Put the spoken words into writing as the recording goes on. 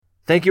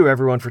Thank you,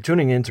 everyone, for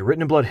tuning in to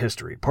Written in Blood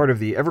History, part of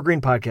the Evergreen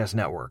Podcast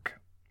Network.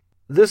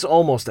 This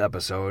almost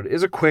episode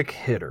is a quick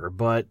hitter,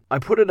 but I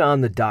put it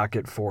on the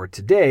docket for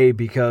today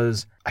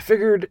because I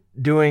figured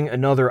doing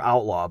another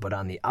outlaw, but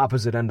on the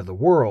opposite end of the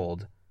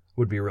world,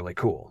 would be really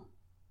cool.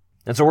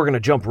 And so we're going to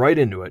jump right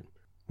into it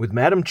with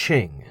Madam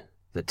Ching,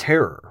 the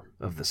terror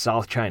of the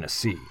South China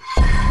Sea.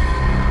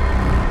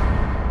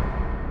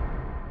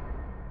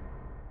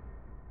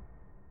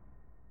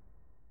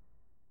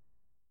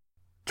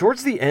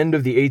 Towards the end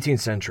of the 18th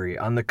century,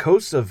 on the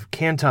coasts of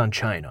Canton,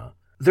 China,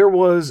 there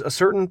was a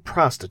certain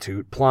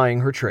prostitute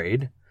plying her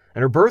trade,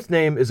 and her birth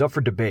name is up for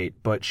debate,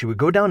 but she would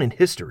go down in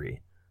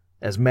history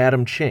as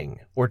Madam Ching,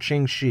 or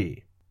Ching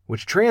Shi,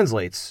 which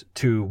translates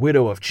to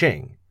Widow of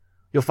Ching.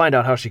 You'll find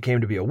out how she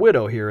came to be a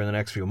widow here in the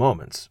next few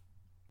moments.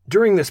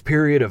 During this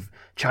period of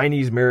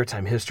Chinese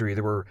maritime history,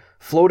 there were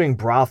floating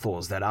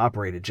brothels that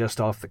operated just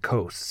off the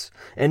coasts,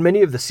 and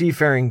many of the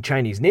seafaring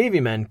Chinese Navy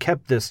men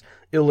kept this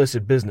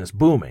illicit business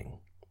booming.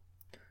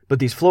 But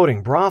these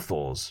floating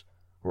brothels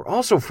were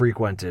also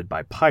frequented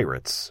by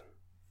pirates.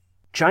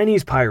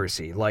 Chinese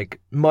piracy, like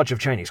much of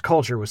Chinese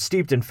culture, was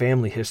steeped in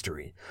family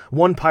history.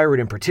 One pirate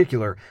in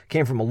particular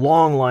came from a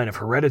long line of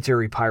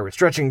hereditary pirates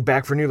stretching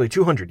back for nearly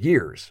 200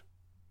 years.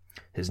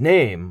 His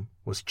name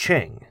was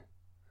Ching.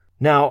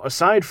 Now,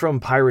 aside from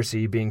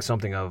piracy being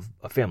something of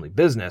a family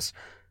business,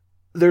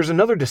 there's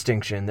another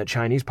distinction that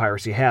Chinese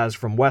piracy has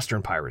from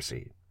Western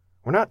piracy.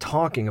 We're not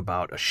talking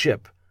about a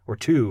ship or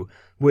two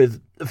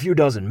with a few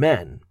dozen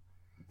men.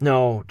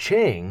 No,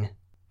 Ching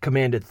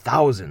commanded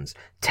thousands,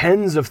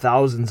 tens of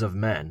thousands of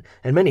men,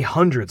 and many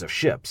hundreds of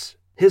ships.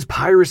 His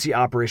piracy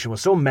operation was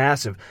so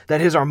massive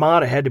that his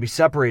armada had to be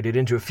separated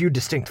into a few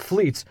distinct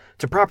fleets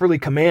to properly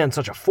command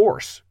such a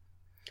force.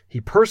 He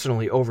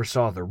personally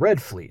oversaw the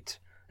Red Fleet,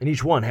 and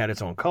each one had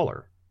its own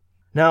color.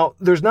 Now,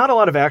 there's not a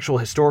lot of actual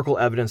historical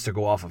evidence to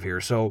go off of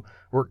here, so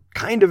we're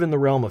kind of in the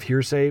realm of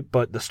hearsay,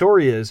 but the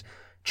story is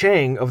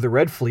Chang of the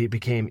Red Fleet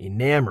became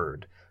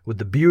enamored with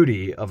the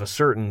beauty of a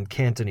certain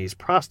Cantonese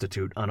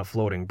prostitute on a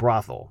floating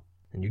brothel.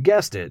 And you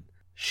guessed it,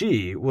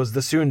 she was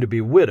the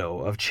soon-to-be widow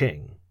of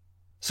Ching.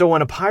 So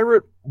when a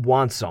pirate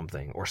wants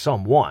something, or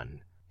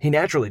someone, he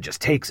naturally just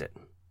takes it.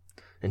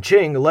 And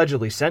Ching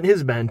allegedly sent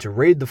his men to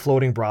raid the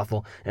floating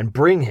brothel and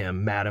bring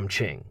him Madam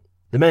Ching.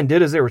 The men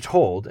did as they were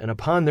told, and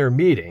upon their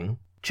meeting,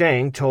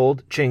 Chang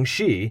told Ching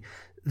Shi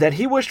that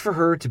he wished for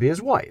her to be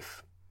his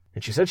wife.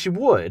 And she said she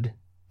would,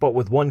 but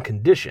with one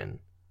condition,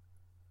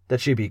 that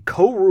she be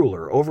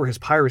co-ruler over his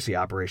piracy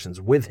operations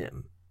with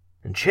him.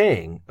 And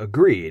Chang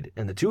agreed,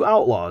 and the two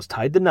outlaws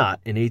tied the knot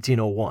in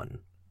 1801.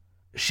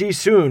 She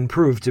soon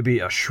proved to be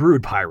a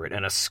shrewd pirate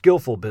and a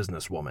skillful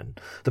businesswoman.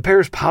 The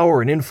pair's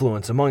power and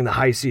influence among the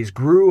high seas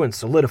grew and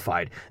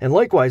solidified, and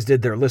likewise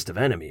did their list of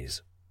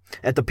enemies.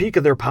 At the peak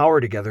of their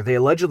power together, they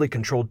allegedly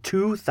controlled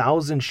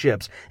 2,000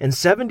 ships and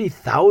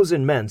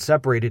 70,000 men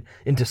separated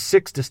into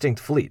 6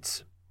 distinct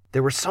fleets. They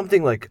were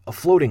something like a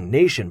floating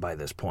nation by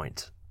this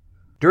point.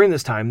 During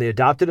this time, they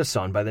adopted a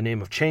son by the name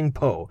of Chang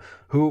Po,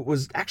 who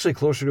was actually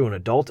closer to an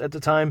adult at the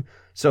time,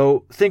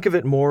 so think of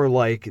it more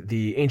like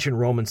the ancient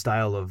Roman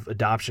style of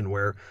adoption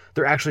where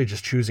they're actually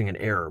just choosing an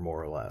heir,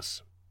 more or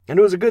less. And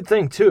it was a good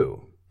thing,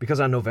 too, because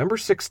on November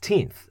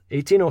 16th,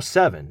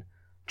 1807,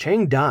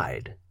 Chang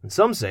died, and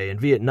some say in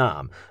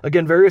Vietnam.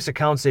 Again, various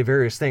accounts say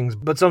various things,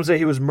 but some say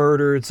he was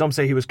murdered, some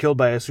say he was killed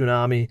by a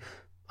tsunami.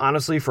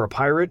 Honestly, for a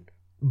pirate,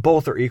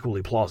 both are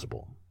equally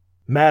plausible.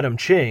 Madam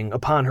Ching,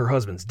 upon her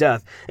husband's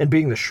death, and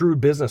being the shrewd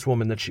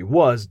businesswoman that she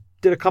was,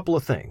 did a couple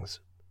of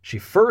things. She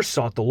first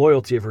sought the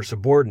loyalty of her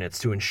subordinates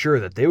to ensure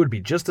that they would be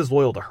just as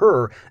loyal to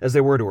her as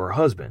they were to her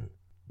husband.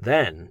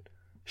 Then,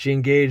 she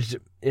engaged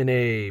in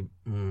a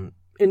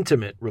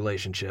intimate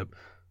relationship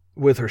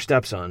with her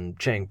stepson,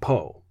 Chang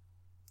Po.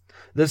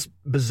 This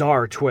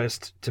bizarre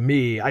twist, to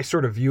me, I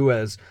sort of view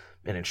as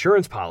an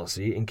insurance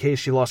policy in case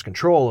she lost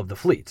control of the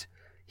fleet.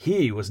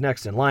 He was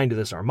next in line to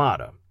this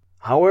armada.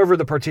 However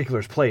the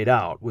particulars played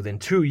out, within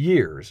 2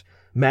 years,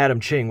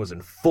 Madam Ching was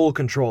in full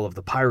control of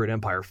the pirate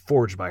empire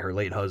forged by her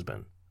late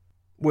husband.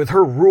 With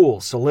her rule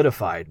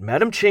solidified,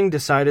 Madam Ching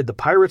decided the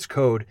pirates'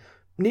 code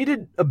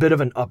needed a bit of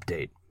an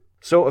update.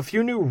 So a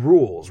few new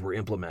rules were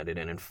implemented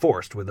and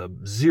enforced with a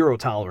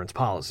zero-tolerance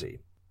policy.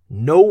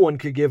 No one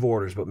could give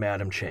orders but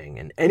Madam Ching,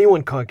 and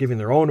anyone caught giving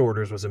their own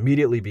orders was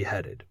immediately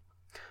beheaded.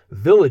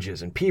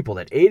 Villages and people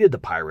that aided the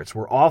pirates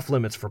were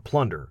off-limits for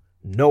plunder,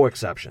 no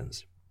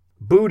exceptions.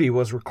 Booty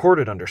was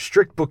recorded under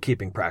strict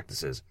bookkeeping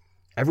practices.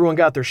 Everyone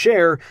got their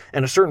share,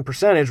 and a certain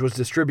percentage was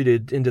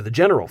distributed into the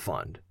general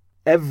fund.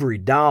 Every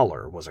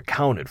dollar was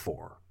accounted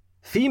for.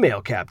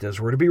 Female captives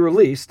were to be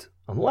released,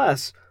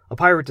 unless a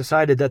pirate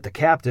decided that the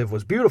captive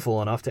was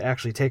beautiful enough to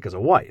actually take as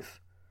a wife.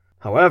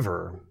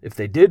 However, if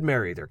they did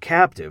marry their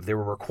captive, they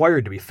were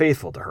required to be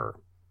faithful to her.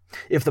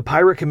 If the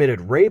pirate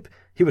committed rape,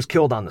 he was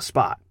killed on the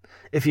spot.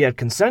 If he had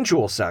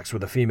consensual sex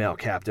with a female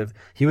captive,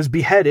 he was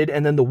beheaded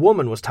and then the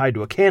woman was tied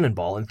to a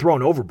cannonball and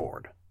thrown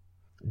overboard.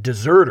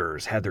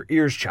 Deserters had their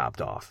ears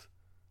chopped off,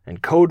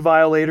 and code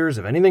violators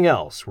of anything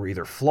else were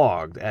either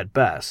flogged at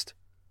best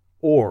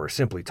or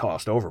simply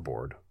tossed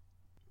overboard.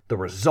 The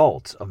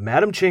result of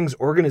Madame Ching's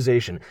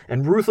organization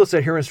and ruthless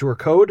adherence to her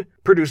code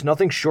produced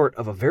nothing short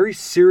of a very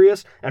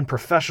serious and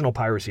professional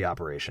piracy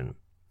operation.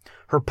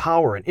 Her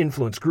power and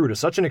influence grew to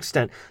such an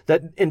extent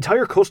that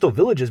entire coastal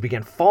villages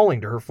began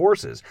falling to her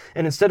forces,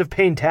 and instead of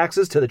paying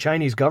taxes to the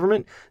Chinese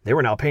government, they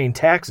were now paying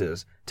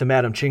taxes to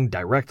Madame Ching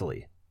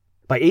directly.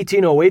 By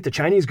 1808, the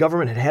Chinese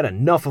government had had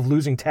enough of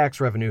losing tax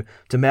revenue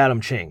to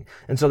Madame Ching,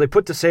 and so they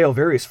put to sail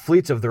various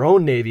fleets of their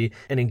own navy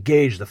and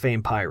engaged the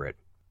famed pirate.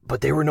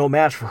 But they were no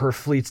match for her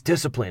fleet's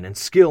discipline and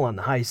skill on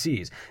the high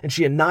seas, and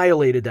she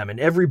annihilated them in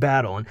every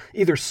battle and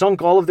either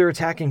sunk all of their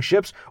attacking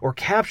ships or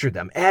captured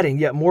them, adding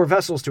yet more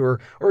vessels to her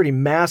already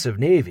massive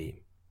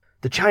navy.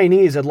 The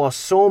Chinese had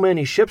lost so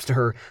many ships to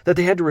her that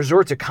they had to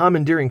resort to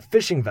commandeering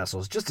fishing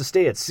vessels just to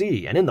stay at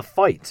sea and in the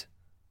fight.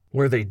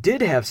 Where they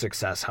did have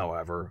success,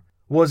 however,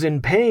 was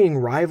in paying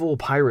rival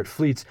pirate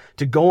fleets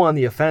to go on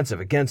the offensive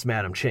against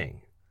Madame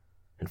Ching.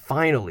 And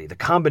finally, the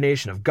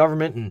combination of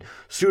government and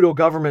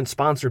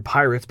pseudo-government-sponsored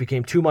pirates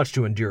became too much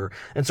to endure,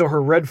 and so her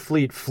Red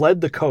Fleet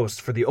fled the coast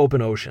for the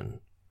open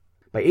ocean.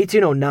 By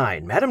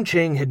 1809, Madame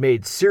Ching had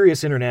made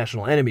serious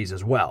international enemies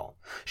as well.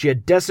 She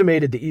had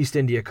decimated the East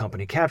India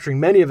Company, capturing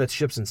many of its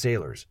ships and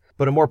sailors.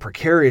 But a more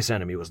precarious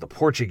enemy was the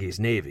Portuguese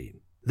Navy.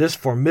 This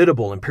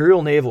formidable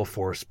imperial naval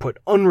force put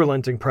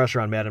unrelenting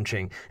pressure on Madame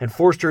Ching and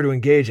forced her to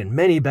engage in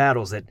many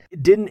battles that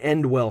didn't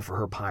end well for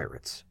her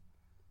pirates.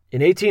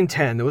 In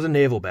 1810, there was a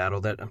naval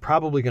battle that I'm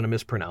probably going to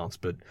mispronounce,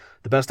 but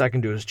the best I can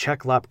do is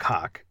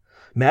Chek-Lap-Kok.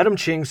 Madame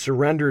Ching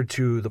surrendered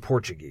to the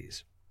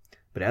Portuguese.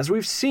 But as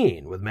we've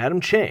seen with Madame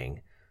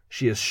Ching,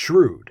 she is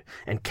shrewd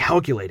and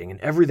calculating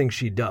in everything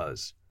she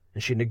does,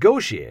 and she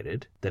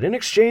negotiated that in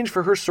exchange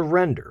for her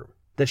surrender,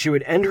 that she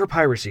would end her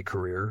piracy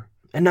career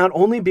and not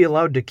only be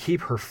allowed to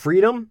keep her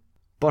freedom,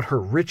 but her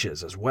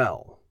riches as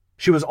well.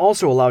 She was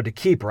also allowed to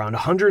keep around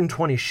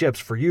 120 ships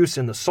for use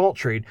in the salt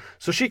trade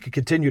so she could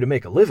continue to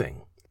make a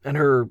living. And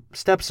her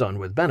stepson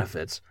with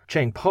benefits,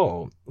 Chang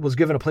Po, was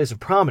given a place of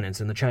prominence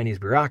in the Chinese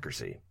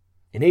bureaucracy.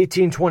 In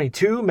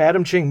 1822,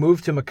 Madame Ching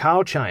moved to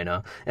Macau,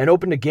 China, and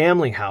opened a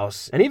gambling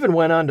house, and even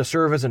went on to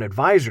serve as an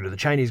advisor to the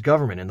Chinese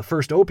government in the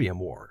First Opium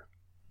War.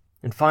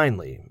 And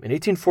finally, in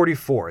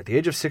 1844, at the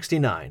age of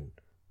 69,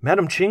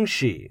 Madame Ching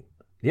Shi,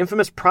 the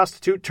infamous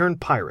prostitute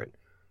turned pirate,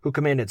 who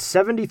commanded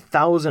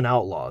 70,000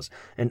 outlaws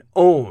and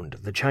owned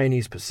the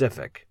Chinese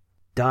Pacific,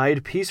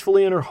 died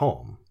peacefully in her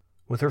home,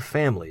 with her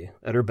family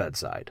at her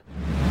bedside.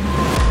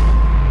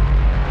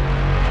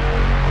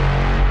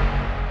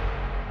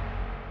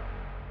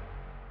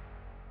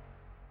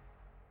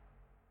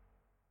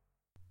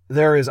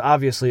 There is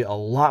obviously a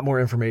lot more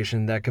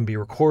information that can be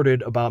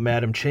recorded about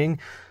Madame Ching.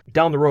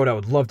 Down the road, I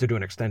would love to do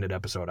an extended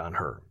episode on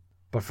her.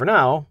 But for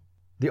now,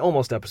 the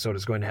almost episode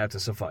is going to have to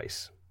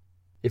suffice.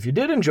 If you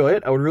did enjoy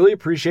it, I would really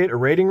appreciate a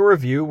rating or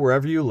review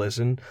wherever you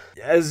listen.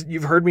 As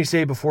you've heard me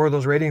say before,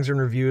 those ratings and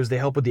reviews, they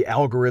help with the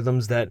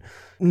algorithms that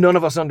none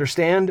of us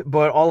understand,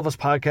 but all of us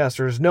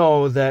podcasters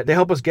know that they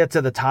help us get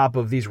to the top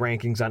of these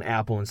rankings on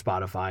Apple and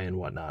Spotify and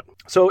whatnot.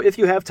 So if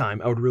you have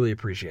time, I would really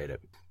appreciate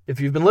it. If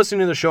you've been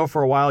listening to the show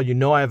for a while, you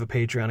know I have a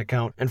Patreon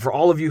account. And for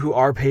all of you who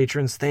are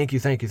patrons, thank you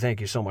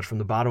so much from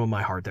the bottom of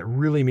my heart. That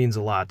really means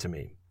a lot to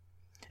me.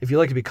 If you'd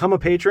like to become a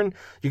patron,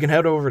 you can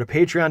head over to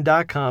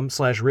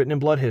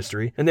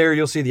patreon.com/writteninbloodhistory, and there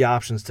you'll see the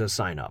options to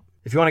sign up.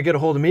 If you want to get a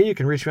hold of me, you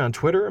can reach me on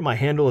Twitter. My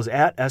handle is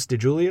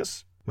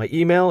 @sdejulius. My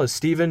email is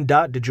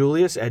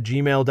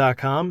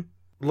steven.dejulius@gmail.com.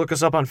 Look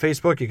us up on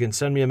Facebook. You can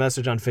send me a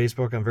message on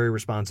Facebook. I'm very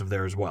responsive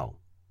there as well.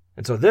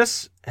 And so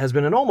this has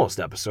been an almost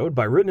episode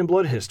by Written in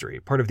Blood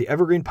History, part of the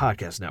Evergreen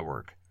Podcast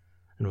Network.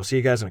 And we'll see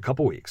you guys in a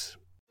couple weeks.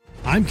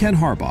 I'm Ken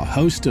Harbaugh,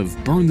 host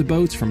of Burn the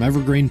Boats from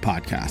Evergreen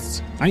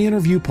Podcasts. I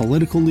interview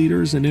political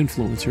leaders and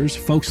influencers,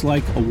 folks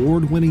like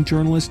award-winning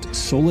journalist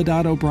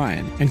Soledad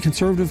O'Brien and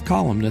conservative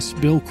columnist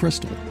Bill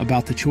Kristol,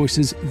 about the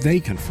choices they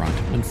confront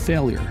when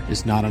failure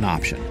is not an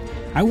option.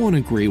 I won't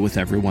agree with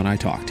everyone I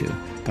talk to,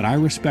 but I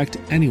respect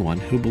anyone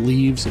who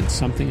believes in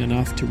something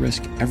enough to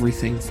risk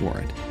everything for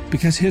it.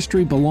 Because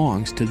history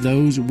belongs to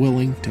those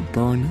willing to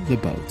burn the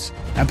boats.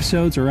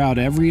 Episodes are out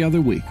every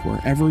other week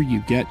wherever you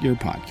get your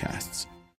podcasts.